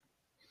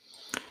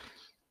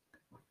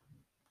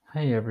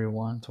Hey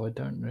everyone, so I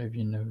don't know if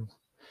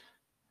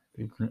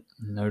you've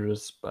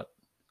noticed, but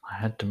I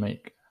had to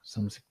make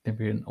some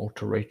significant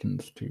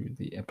alterations to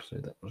the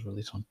episode that was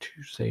released on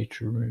Tuesday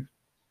to remove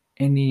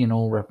any and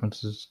all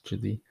references to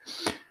the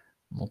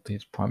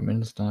Maltese Prime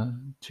Minister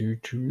due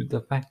to the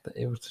fact that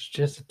it was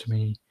suggested to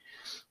me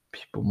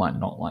people might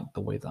not like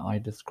the way that I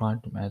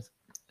described him as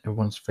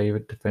everyone's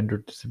favourite defender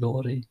of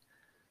disability,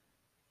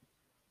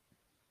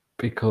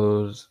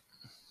 because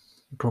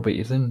he probably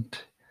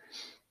isn't.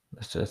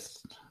 That's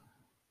just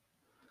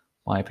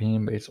my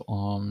opinion based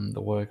on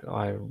the work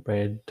I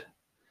read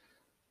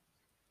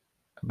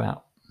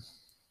about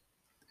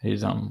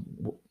his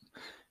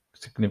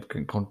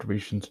significant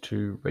contributions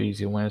to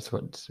raise awareness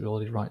about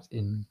disability rights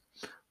in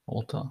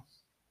Malta.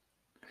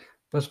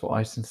 First of all,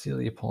 I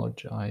sincerely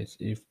apologise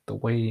if the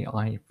way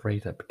I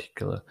phrased that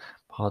particular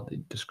part of the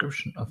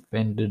description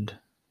offended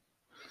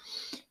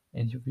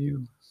any of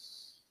you.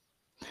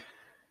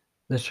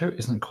 The show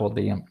isn't called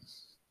the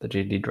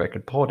JD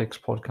Dragon Politics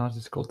podcast.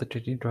 It's called the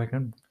JD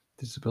Dragon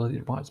Disability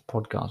Rights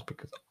podcast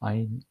because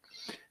I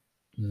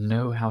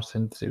know how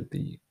sensitive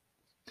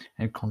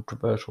and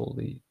controversial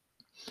the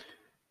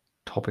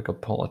topic of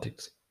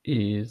politics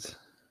is.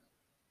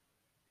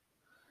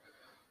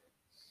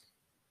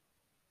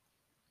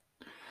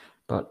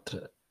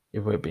 But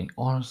if we're being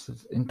honest,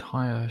 this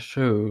entire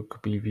show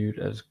could be viewed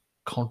as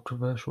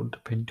controversial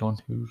depending on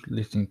who's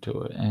listening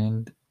to it,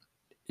 and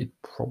it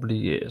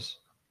probably is.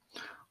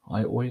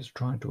 I always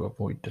try to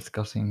avoid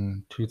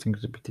discussing two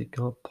things in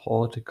particular,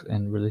 politics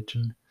and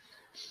religion,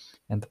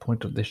 and the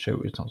point of this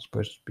show is not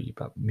supposed to be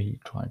about me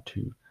trying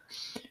to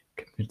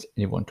convince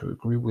anyone to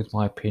agree with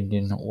my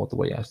opinion or the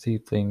way I see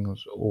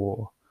things,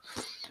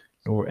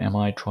 nor am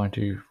I trying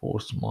to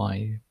force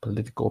my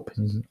political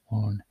opinion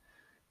on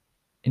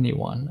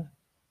anyone.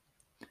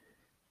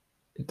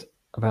 It's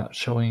about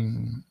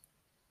showing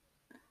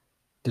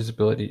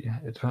disability.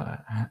 It's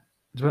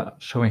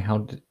about showing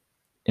how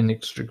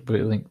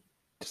inextricably linked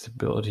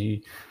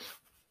disability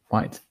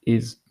rights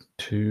is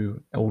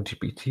to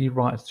LGBT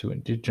rights, to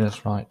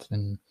Indigenous rights,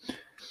 and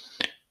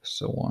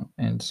so on.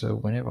 And so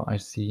whenever I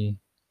see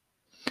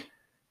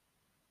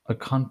a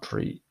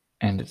country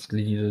and its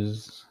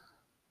leaders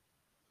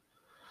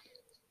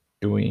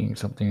doing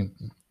something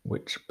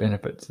which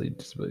benefits the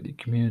disability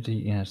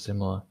community in a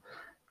similar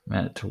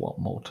manner to what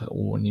Malta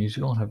or New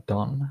Zealand have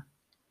done,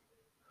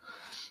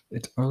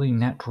 it's only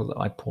natural that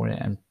I point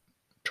it and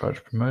try to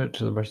promote it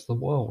to the rest of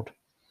the world.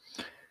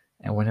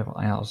 And whenever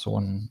I ask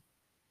someone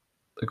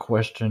the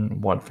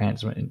question, what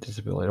advancement in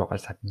disability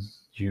rights have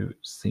you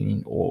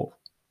seen or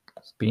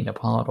been a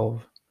part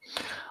of,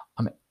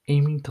 I'm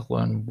aiming to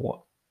learn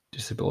what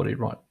disability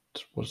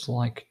rights was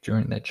like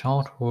during their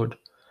childhood,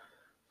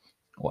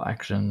 what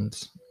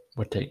actions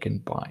were taken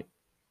by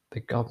the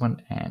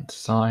government and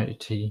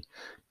society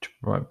to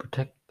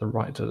protect the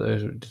rights of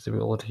those with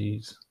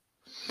disabilities.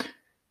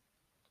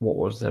 What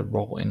was their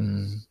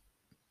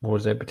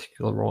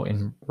particular role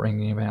in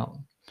bringing about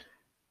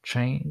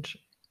change?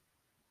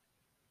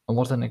 And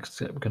what's the next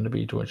step going to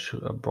be to ensure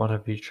a brighter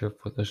future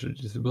for those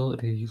with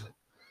disabilities,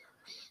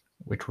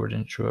 which would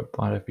ensure a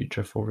brighter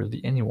future for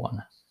really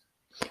anyone?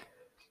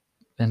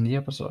 And the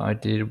episode I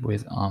did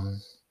with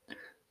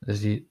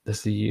the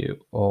CEO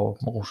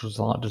of Malta's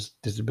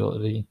largest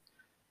disability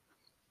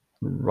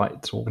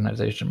rights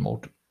organisation,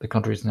 the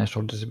country's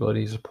National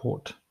Disability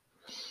Support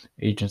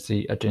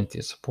Agency,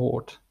 Agencia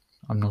Support.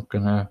 I'm not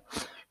going to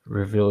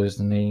reveal his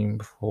name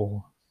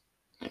for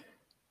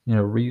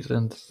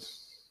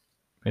reasons.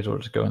 May as well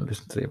just go and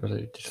listen to the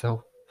episode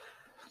yourself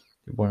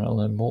if you want to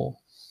learn more.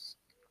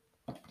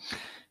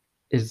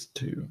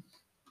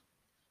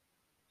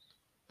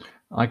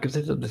 I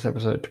consider this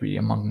episode to be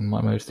among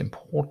my most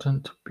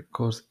important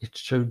because it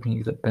showed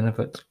me the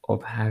benefits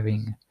of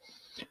having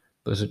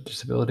those with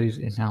disabilities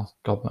in our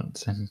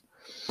governments and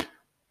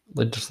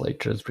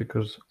legislatures,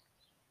 because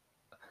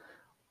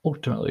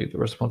ultimately the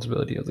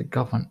responsibility of the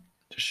government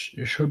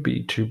should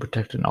be to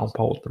protect and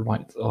uphold the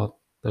rights of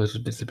those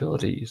with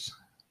disabilities.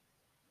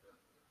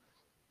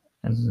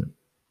 And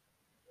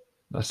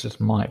that's just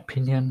my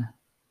opinion.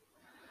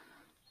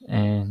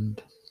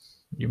 And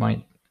you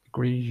might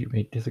agree, you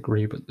may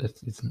disagree, but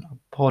this isn't a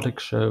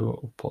politics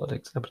show or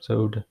politics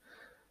episode.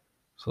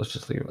 So let's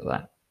just leave it at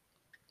that.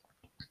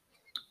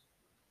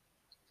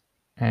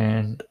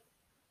 And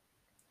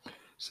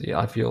see,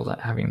 I feel that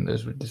having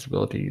those with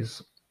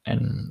disabilities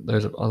and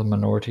those of other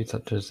minorities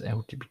such as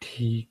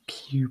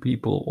LGBTQ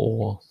people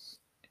or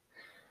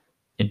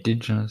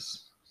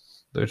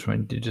those from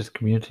Indigenous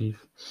communities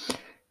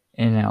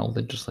in our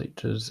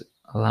legislatures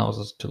allows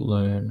us to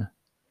learn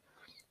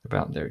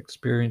about their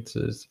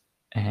experiences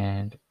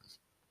and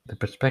the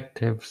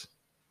perspectives,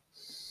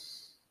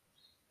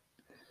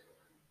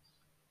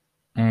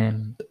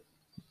 and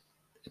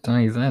it's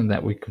only then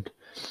that we could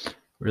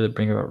really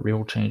bring about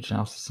real change in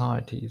our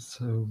societies.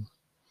 So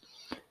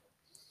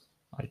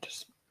I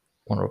just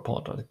want to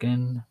apologize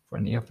again for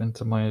any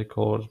offense of my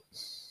cause.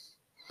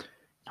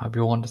 I hope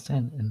you all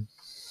understand, and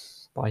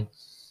bye.